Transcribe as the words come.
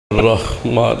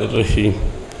الرحمن الرحیم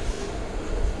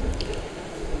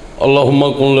اللہم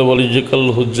کن لولیک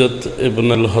الحجت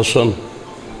ابن الحسن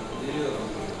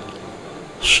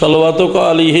صلواتک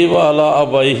علیہ وعلا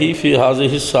آبائہ فی ہذہ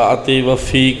الساعۃ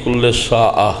وفی کل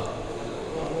ساعہ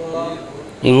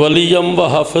ولیم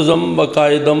وحافظم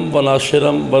وقائدم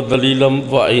وناصرم ودلیلم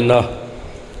وعینہ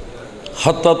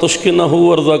حتی تسکنہ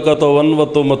ورزقہ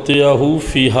وتمتعہ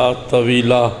فیہا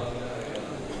طویلا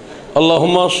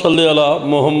اللہم صلی علی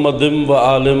محمد و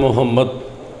آل محمد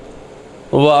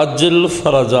وعجل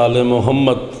فرج آل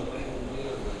محمد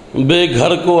بے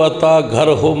گھر کو عطا گھر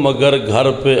ہو مگر گھر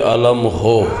پہ علم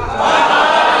ہو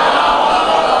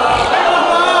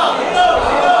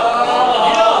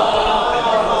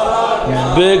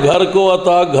بے گھر کو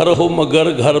عطا گھر ہو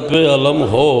مگر گھر پہ علم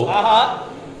ہو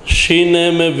سینے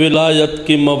میں ولایت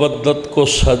کی مودت کو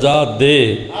سجا دے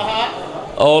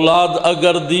اولاد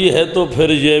اگر دی ہے تو پھر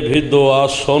یہ بھی دعا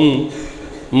سن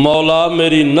مولا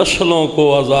میری نسلوں کو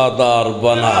عزادار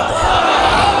بنا دے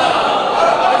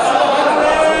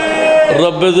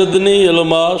رب زدنی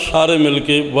علما سارے مل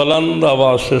کے بلند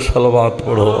آواز سے صلوات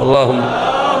پڑھو اللہم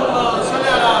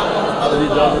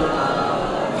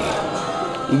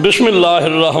بسم اللہ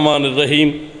الرحمن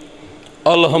الرحیم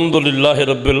الحمدللہ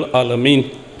رب العالمین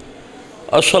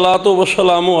الصلاة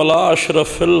والسلام علی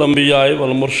اشرف الانبیاء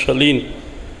والمرسلین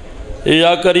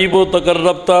یا قریب و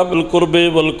تقربتا بالقرب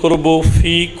والقرب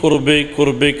فی قرب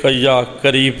قرب کا یا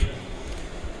قریب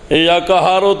یا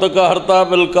قہار و تقہرتا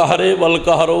بالقہر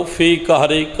والقہر فی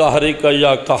قہر قہر کا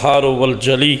یا قہار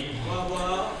والجلی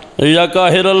یا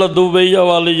قاہر العدو یا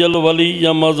والی الولی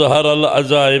یا مظہر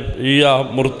العجائب یا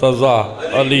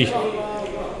مرتضی علی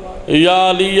یا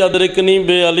علی ادرکنی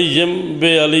بے علیم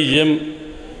بے علیم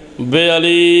بے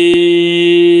علی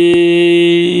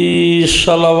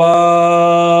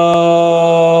صلوات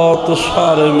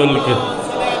سارے مل کے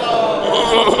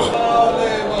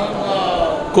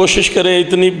کوشش کریں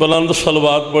اتنی بلند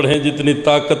صلوات پڑھیں جتنی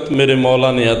طاقت میرے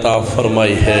مولا نے عطا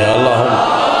فرمائی ہے اللہم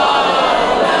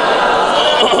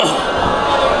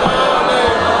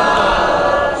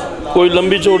کوئی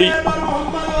لمبی چوڑی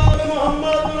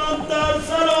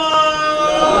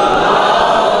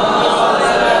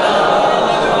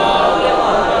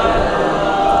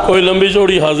کوئی لمبی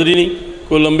چوڑی حاضری نہیں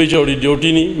کوئی لمبی چوڑی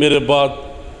ڈیوٹی نہیں میرے بعد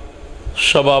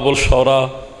شباب الشورا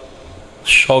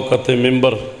شوکت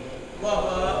ممبر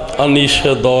انیس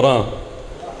دوراں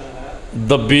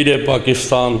دبیر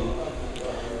پاکستان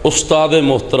استاد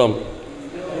محترم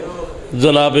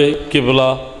جناب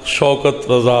قبلہ شوکت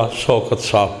رضا شوکت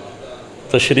صاحب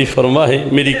تشریف فرما ہے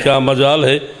میری کیا مجال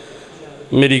ہے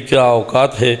میری کیا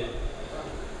اوقات ہے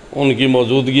ان کی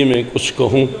موجودگی میں کچھ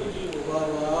کہوں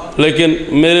لیکن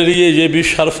میرے لیے یہ بھی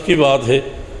شرف کی بات ہے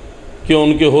کہ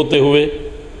ان کے ہوتے ہوئے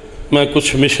میں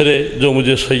کچھ مشرے جو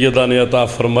مجھے سیدہ نے عطا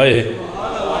فرمائے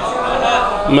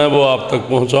ہیں میں وہ آپ تک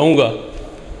پہنچاؤں گا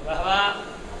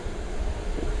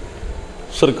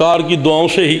سرکار کی دعاؤں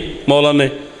سے ہی مولا نے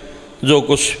جو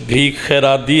کچھ بھی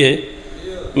خیرات دی ہے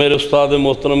میرے استاد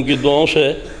محترم کی دعاؤں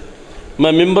سے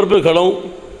میں ممبر پہ کھڑا ہوں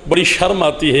بڑی شرم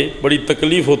آتی ہے بڑی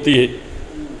تکلیف ہوتی ہے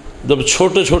جب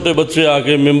چھوٹے چھوٹے بچے آ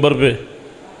کے ممبر پہ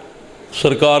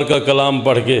سرکار کا کلام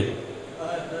پڑھ کے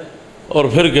اور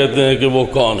پھر کہتے ہیں کہ وہ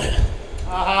کون ہے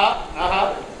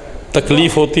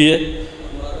تکلیف ہوتی ہے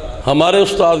ہمارے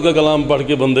استاد کا کلام پڑھ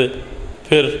کے بندے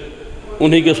پھر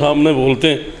انہی کے سامنے بولتے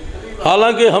ہیں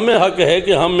حالانکہ ہمیں حق ہے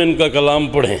کہ ہم ان کا کلام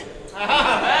پڑھیں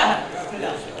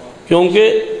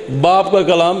کیونکہ باپ کا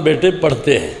کلام بیٹے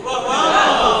پڑھتے ہیں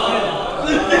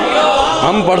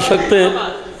ہم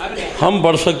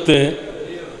پڑھ سکتے ہیں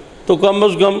تو کم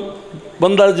از کم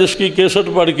بندہ جس کی کیسٹ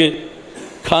پڑھ کے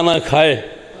کھانا کھائے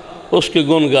اس کے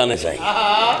گن گانے چاہیے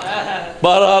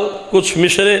بہرحال کچھ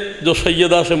مشرے جو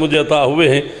سیدہ سے مجھے عطا ہوئے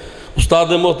ہیں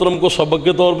استاد محترم کو سبق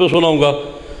کے طور پہ سناؤں گا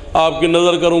آپ کی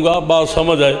نظر کروں گا بات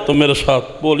سمجھ آئے تو میرے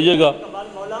ساتھ بولیے گا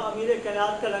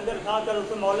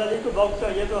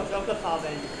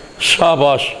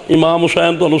شاباش امام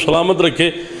حسین تو انہوں سلامت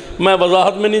رکھے میں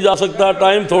وضاحت میں نہیں جا سکتا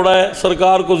ٹائم تھوڑا ہے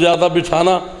سرکار کو زیادہ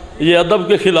بٹھانا یہ ادب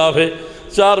کے خلاف ہے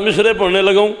 4 مشرے پڑھنے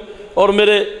لگا ہوں اور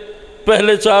میرے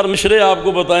پہلے 4 مشرے آپ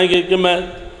کو بتائیں گے کہ میں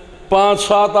 5,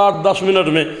 7, 8, 10 منٹ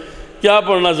میں کیا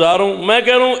پڑھنا چاہ رہا ہوں میں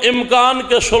کہہ رہا ہوں امکان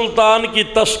کے سلطان کی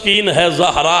تسکین ہے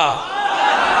زہرا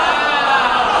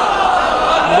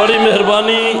بڑی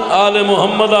مہربانی آل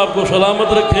محمد آپ کو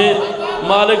سلامت رکھے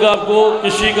مالک آپ کو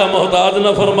کسی کا محتاج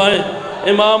نہ فرمائے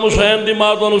امام حسین دی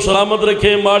ماں تو انہوں سلامت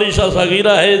رکھے ماڑی شاہ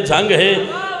ساغیرہ ہے جھنگ ہے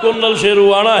کنل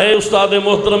شیروانا ہے، استاد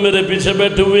محترم میرے پیچھے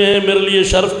بیٹھے ہوئے ہیں، میرے لیے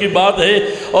شرف کی بات ہے،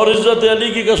 اور عزت علی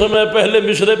کی قسم ہے پہلے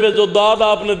مشرے پہ جو داد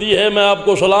آپ نے دی ہے میں آپ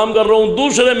کو سلام کر رہا ہوں،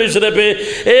 دوسرے مشرے پہ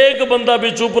ایک بندہ بھی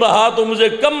چپ رہا تو مجھے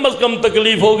کم از کم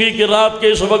تکلیف ہوگی کہ رات کے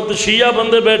اس وقت شیعہ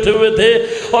بندے بیٹھے ہوئے تھے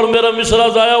اور میرا مصرع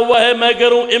ضائع ہوا ہے۔ میں کہہ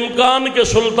رہا ہوں امکان کے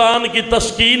سلطان کی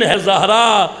تسکین ہے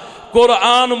زہرا،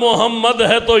 قرآن محمد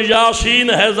ہے تو یاسین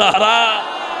ہے زہرا۔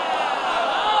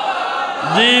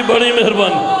 جی بڑی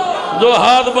مہربانی۔ جو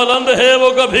ہاتھ بلند ہے وہ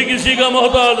کبھی کسی کا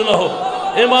محتاج نہ ہو،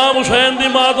 امام حسین دی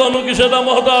ماں تو انہوں کسی کا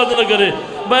محتاج نہ کرے۔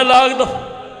 میں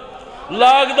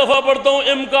لاکھ دفعہ پڑھتا ہوں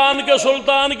امکان کے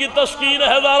سلطان کی تسکین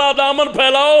ہے زہرا، دامن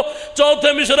پھیلاؤ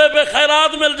چوتھے مشرے پہ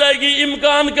خیرات مل جائے گی۔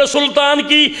 امکان کے سلطان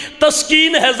کی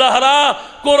تسکین ہے زہرا،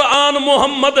 قرآن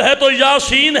محمد ہے تو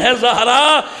یاسین ہے زہرا۔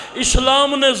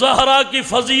 اسلام نے زہرا کی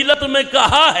فضیلت میں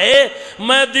کہا ہے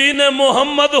میں دین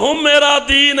محمد ہوں میرا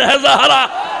دین ہے زہرا۔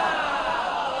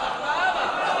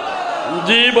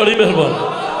 جی بڑی مہربانی۔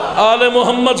 آل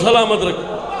محمد سلامت رکھے،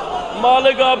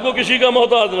 مالک آپ کو کسی کا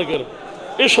محتاج نہ کرے۔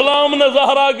 اسلام نے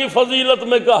زہرا کی فضیلت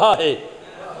میں کہا ہے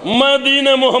میں دین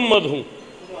محمد ہوں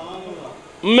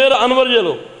میرا، انور یہ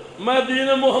لو، میں دین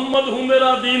محمد ہوں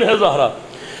میرا دین ہے زہرا۔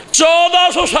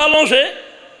 1400 سالوں سے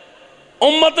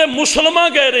امت مسلمہ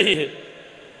کہہ رہی ہے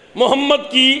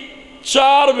محمد کی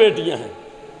 4 بیٹیاں ہیں۔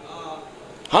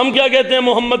 ہم کیا کہتے ہیں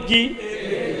محمد کی؟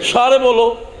 سارے بولو،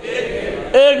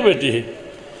 ایک بیٹی ہے۔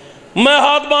 میں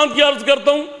ہاتھ باندھ کے عرض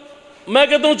کرتا ہوں، میں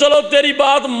کہتا ہوں چلو تیری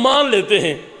بات مان لیتے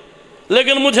ہیں،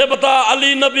 لیکن مجھے بتا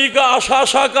علی نبی کا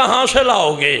اشاشہ کہاں سے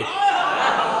لاؤ گے؟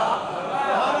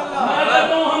 میں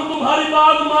کہتا ہوں ہم تمہاری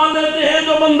بات مان لیتے ہیں،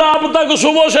 جو بندہ اب تک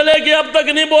صبح سے لے کے اب تک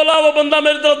نہیں بولا وہ بندہ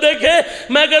میری طرف دیکھے۔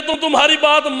 میں کہتا ہوں تمہاری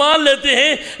بات مان لیتے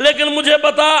ہیں، لیکن مجھے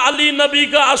بتا علی نبی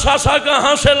کا اشاشہ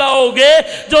کہاں سے لاؤ گے؟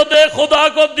 جو دے خدا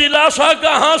کو دلاسا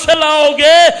کہاں سے لاؤ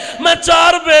گے؟ میں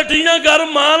 4 بیٹیاں گھر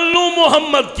مان لوں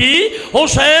محمد کی،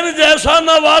 حسین جیسا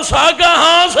نواسا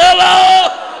کہاں سے لاؤ؟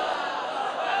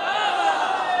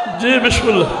 جی بسم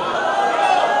اللہ،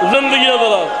 زندگی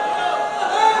دراز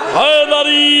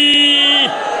حیدری،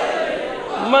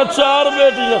 میں 4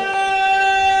 بیٹیاں،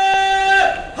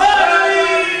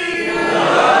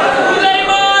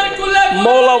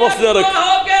 مولا وسیع رکھ۔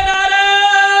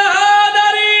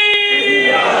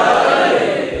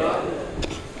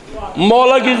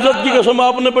 مولا کی عزت کی قسم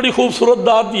آپ نے بڑی خوبصورت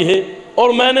داد دی ہے، اور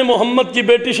میں نے محمد کی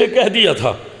بیٹی سے کہہ دیا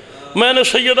تھا، میں نے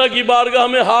سیدہ کی بارگاہ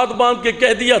میں ہاتھ باندھ کے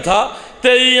کہہ دیا تھا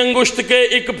تیری انگشت کے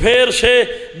ایک پھیر سے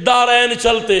دارین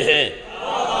چلتے ہیں۔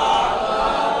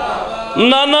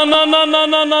 نا نا نا نا نا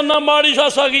نا نا نا ماری شاہ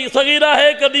صغیرہ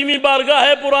ہے، قدیمی بارگاہ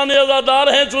ہے، پرانے عزادار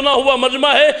ہیں، چنا ہوا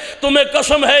مجمع ہے، تمہیں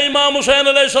قسم ہے امام حسین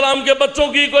علیہ السلام کے بچوں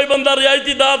کی کوئی بندہ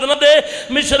رعایتی داد نہ دے۔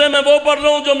 مشرے میں وہ پڑھ رہا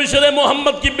ہوں جو مشرے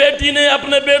محمد کی بیٹی نے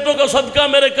اپنے بیٹوں کا صدقہ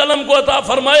میرے قلم کو عطا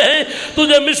فرمائے ہیں۔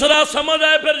 تجھے مشرا سمجھ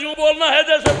آئے پھر یوں بولنا ہے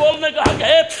جیسے بولنے کا حق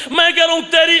ہے۔ میں کہہ رہا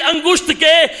ہوں تیری انگشت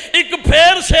کے ایک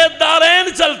پھیر سے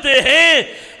دارین چلتے ہیں،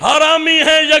 حرامی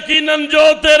ہیں یقیناً جو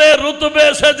تیرے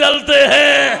رتبے سے جلتے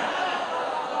ہیں۔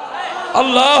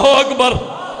 اللہ اکبر۔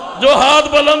 جو ہاتھ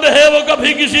بلند ہے وہ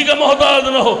کبھی کسی کا محتاج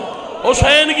نہ ہو۔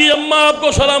 حسین کی اماں آپ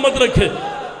کو سلامت رکھے۔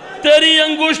 تیری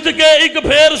انگشت کے ایک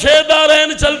پھیر سے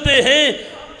دارین چلتے ہیں،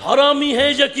 حرامی ہیں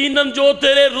یقیناً جو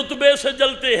تیرے رتبے سے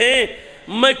جلتے ہیں۔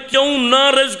 میں کیوں نہ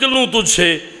رزق لوں تجھ سے،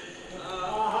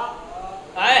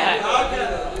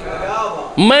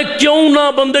 میں کیوں نہ،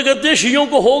 بندے کہتے ہیں شیعوں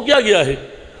کو ہو کیا گیا ہے،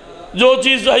 جو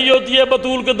چیز چاہیے ہوتی ہے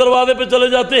بطول کے دروازے پہ چلے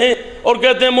جاتے ہیں اور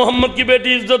کہتے ہیں محمد کی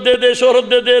بیٹی عزت دے دے، شہرت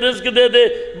دے دے، رزق دے دے،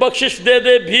 بخشش دے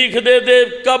دے، بھیک دے دے،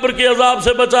 قبر کے عذاب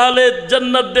سے بچا لے،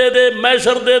 جنت دے دے،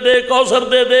 میسر دے دے، کوثر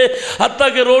دے دے، حتیٰ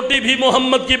کہ روٹی بھی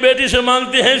محمد کی بیٹی سے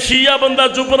مانگتے ہیں۔ شیعہ بندہ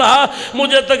چپ رہا،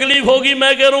 مجھے تکلیف ہوگی۔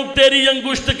 میں کہہ رہا ہوں تیری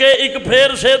انگشت کے ایک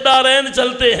پھیر سے دارین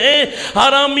چلتے ہیں،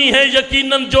 حرامی ہیں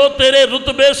یقیناً جو تیرے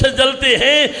رتبے سے جلتے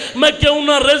ہیں۔ میں کیوں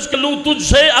نہ رزق لوں تجھ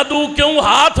سے، عدو کیوں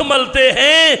ہاتھ ملتے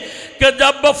ہیں کہ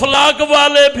جب افلاک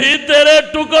والے بھی تیرے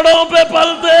ٹکڑوں پہ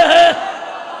پلتے ہیں۔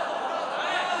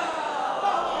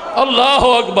 اللہ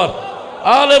اکبر۔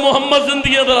 آل محمد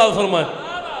زندگی دراز فرمائے۔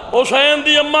 حسین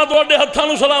دی اماں توڑے ہتھاں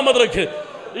نو سلامت رکھے۔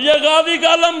 یہ غازی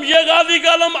کا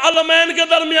علم علمین کے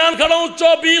درمیان کھڑا ہوں۔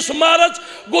 24 مارچ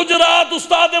گجرات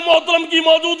استاد محترم کی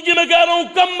موجودگی میں کہہ رہا ہوں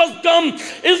کم از کم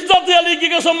عزت علی کی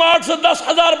قسم 8 سے 10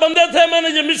 ہزار بندے تھے، میں نے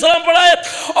یہ مصرع پڑھائے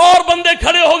اور بندے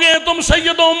کھڑے ہو گئے ہیں۔ تم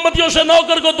سید و امتیوں سے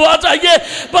نوکر کو دعا چاہیے،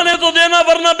 بنے تو دینا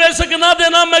ورنہ بے شک نہ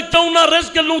دینا۔ میں کیوں نہ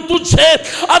رزق لوں تجھ سے،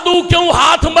 عدو کیوں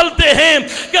ہاتھ ملتے ہیں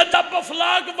کہ جب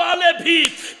افلاک والے بھی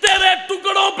تیرے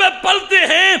ٹکڑوں پہ پلتے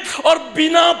ہیں اور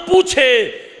بنا پوچھے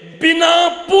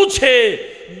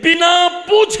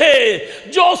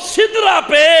جو سدرہ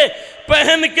پہ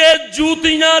پہن کے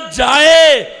جوتیاں جائے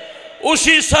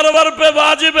اسی سرور پہ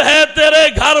واجب ہے تیرے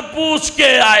گھر پوچھ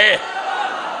کے آئے۔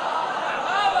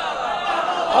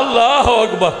 اللہ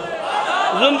اکبر،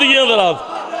 زندگیاں دراز،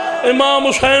 امام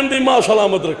حسین دی ماں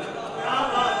سلامت رکھے۔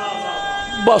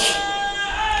 بس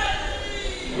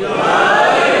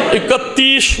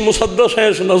 31 مسدس ہیں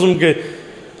اس نظم کے،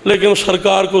 لیکن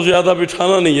سرکار کو زیادہ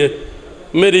بٹھانا نہیں ہے۔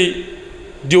 میری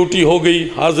ڈیوٹی ہو گئی،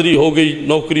 حاضری ہو گئی،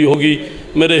 نوکری ہو گئی،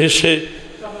 میرے حصے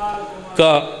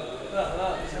کا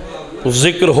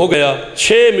ذکر ہو گیا۔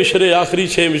 6 مشرے، آخری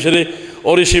 6 مشرے،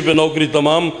 اور اسی پہ نوکری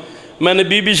تمام۔ میں نے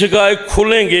بی بی سے کہا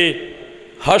کھلیں گے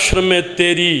حشر میں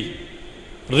تیری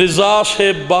رضا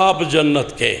سے باب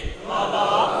جنت کے۔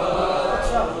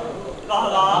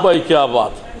 بھائی کیا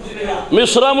بات،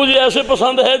 مصرع مجھے ایسے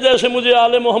پسند ہے جیسے مجھے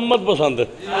آل محمد پسند ہے۔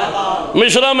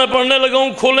 مصرع میں پڑھنے لگا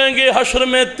ہوں، کھلیں گے حشر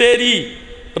میں تیری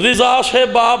رضا سے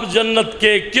باب جنت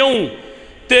کے، کیوں؟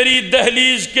 تیری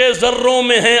دہلیز کے ذروں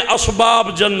میں ہیں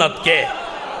اسباب جنت کے۔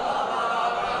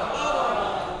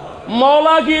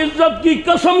 مولا کی عزت کی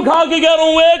قسم کھا کے کہہ رہا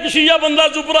ہوں، ایک شیعہ بندہ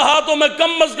چپ رہا تو میں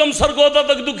کم از کم سرگودا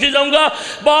تک دکھی جاؤں گا۔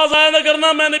 باز آئے نہ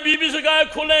کرنا۔ میں نے بی بی سے کہا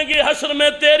کھلیں گے حشر میں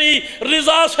تیری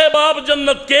رضا سے باب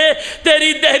جنت کے،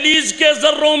 تیری دہلیز کے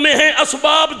ذروں میں ہیں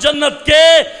اسباب جنت کے۔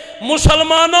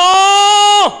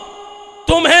 مسلمانوں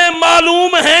تمہیں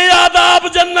معلوم ہیں آداب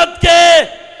جنت کے،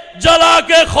 جلا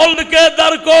کے خلد کے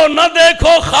در کو نہ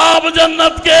دیکھو خواب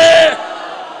جنت کے۔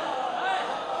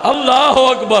 اللہ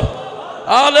اکبر،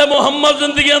 آل محمد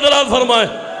زندگیاں دراز فرمائے،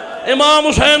 امام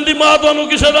حسین دی ماں تو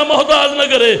کسی دا محتاج نہ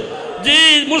کرے۔ جی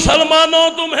مسلمانوں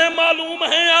تمہیں معلوم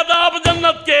ہیں آداب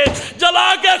جنت کے،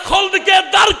 جلا کے خلد کے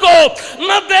در کو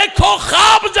نہ دیکھو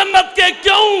خواب جنت کے،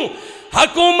 کیوں؟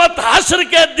 حکومت حشر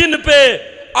کے دن پہ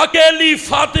اکیلی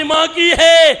فاطمہ کی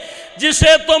ہے،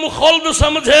 جسے تم خلد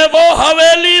سمجھے وہ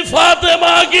حویلی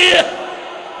فاطمہ کی ہے۔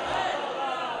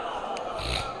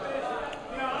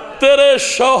 تیرے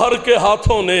شوہر کے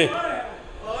ہاتھوں نے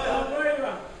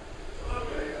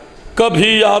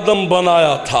کبھی آدم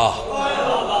بنایا تھا،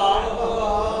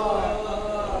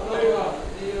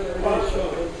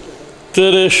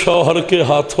 تیرے شوہر کے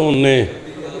ہاتھوں نے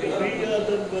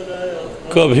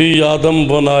کبھی آدم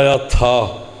بنایا تھا،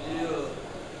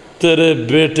 تیرے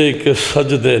بیٹے کے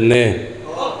سجدے نے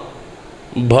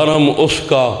بھرم اس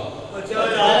کا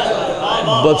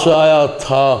بچایا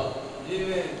تھا۔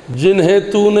 جنہیں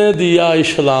تو نے دیا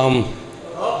اسلام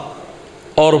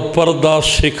اور پردہ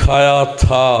سکھایا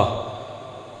تھا،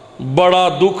 بڑا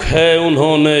دکھ ہے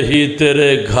انہوں نے ہی تیرے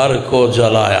گھر کو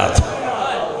جلایا تھا۔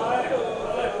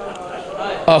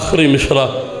 آخری مصرع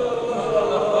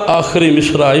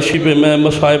اسی پہ میں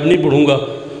مصائب نہیں پڑھوں گا،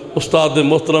 استاد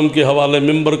محترم کے حوالے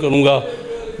ممبر کروں گا۔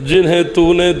 جنہیں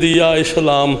تو نے دیا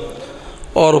اسلام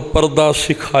اور پردہ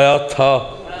سکھایا تھا،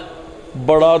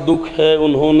 بڑا دکھ ہے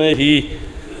انہوں نے ہی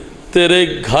تیرے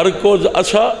گھر کو۔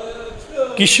 اچھا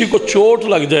کسی کو چوٹ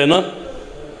لگ جائے نا،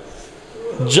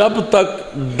 جب تک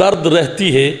درد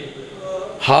رہتی ہے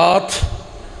ہاتھ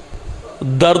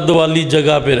درد والی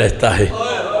جگہ پہ رہتا ہے،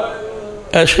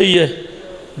 ایسے ہی ہے۔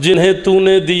 جنہیں تو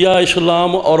نے دیا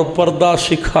اسلام اور پردہ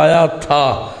سکھایا تھا،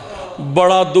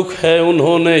 بڑا دکھ ہے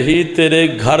انہوں نے ہی تیرے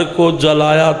گھر کو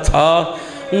جلایا تھا۔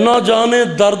 نہ جانے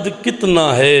درد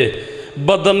کتنا ہے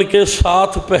بدن کے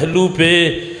ساتھ پہلو پہ،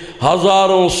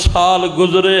 ہزاروں سال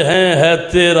گزرے ہیں ہے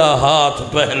تیرا ہاتھ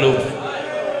پہلو پہ۔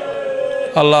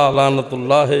 اللہ لعنت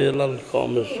اللہ علی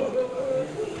القوم الظالمین۔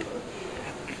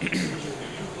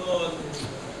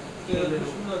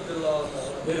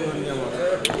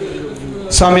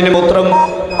 سامعین محترم،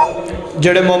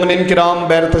 جڑے مومنین کرام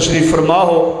بیر تشریف فرما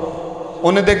ہو،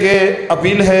 انہیں دے کے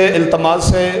اپیل ہے،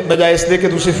 التماس ہے، بجائے اس دے کے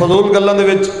دوسری فضول گلوں دے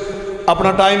وچ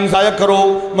اپنا ٹائم ضائع کرو۔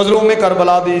 مظلوم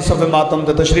کربلا دی صف ماتم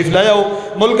تے تشریف لے آؤ۔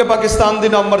 ملک پاکستان دی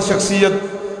نامور شخصیت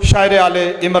شاعر آل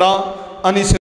عمران انیس